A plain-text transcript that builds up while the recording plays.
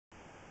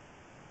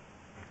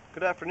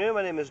Good afternoon,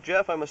 my name is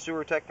Jeff. I'm a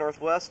Sewer Tech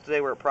Northwest. Today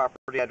we're at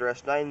property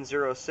address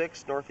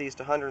 906 Northeast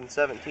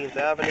 117th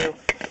Avenue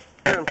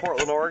here in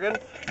Portland, Oregon.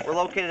 We're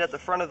located at the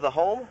front of the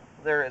home.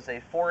 There is a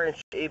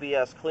 4-inch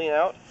ABS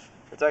cleanout.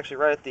 It's actually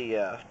right at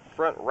the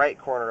front right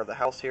corner of the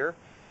house here.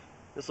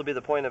 This will be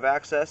the point of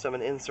access. I'm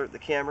going to insert the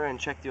camera and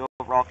check the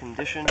overall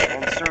condition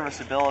and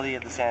serviceability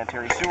of the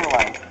sanitary sewer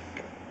line.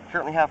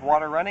 Currently have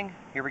water running.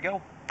 Here we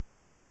go.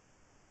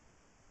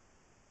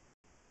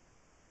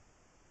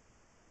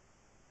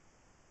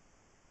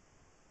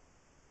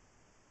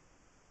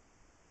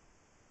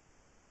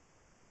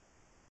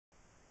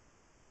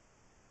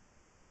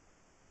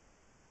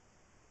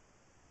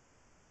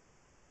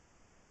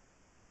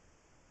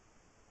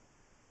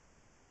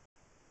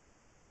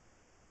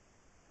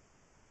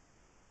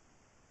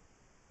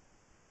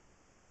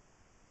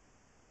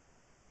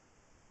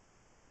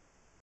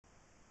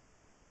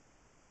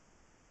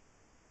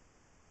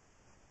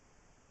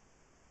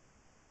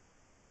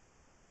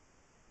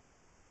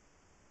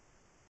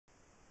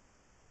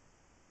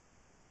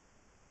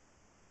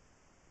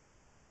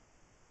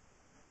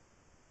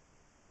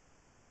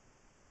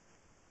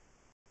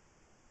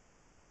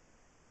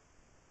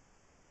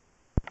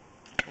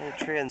 And it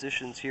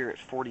transitions here at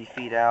 40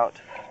 feet out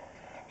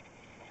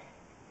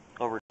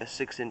over a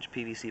 6-inch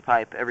PVC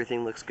pipe.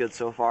 Everything looks good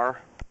so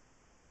far.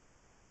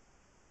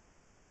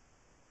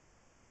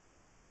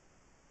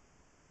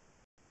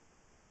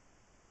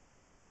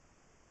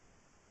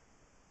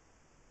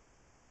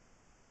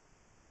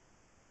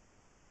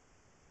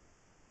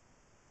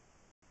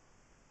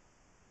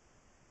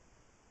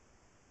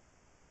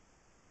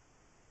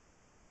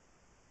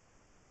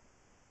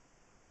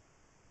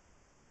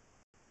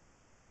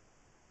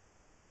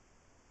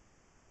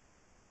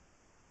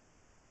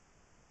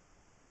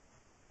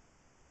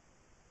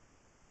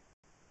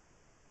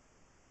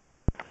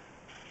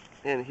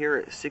 And here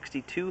at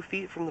 62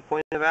 feet from the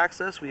point of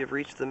access, we have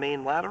reached the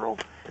main lateral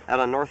out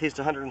on Northeast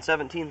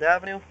 117th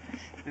Avenue.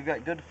 We've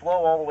got good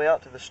flow all the way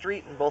out to the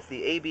street, and both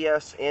the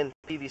ABS and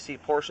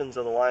PVC portions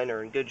of the line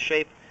are in good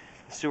shape.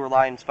 The sewer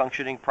line is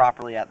functioning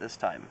properly at this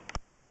time.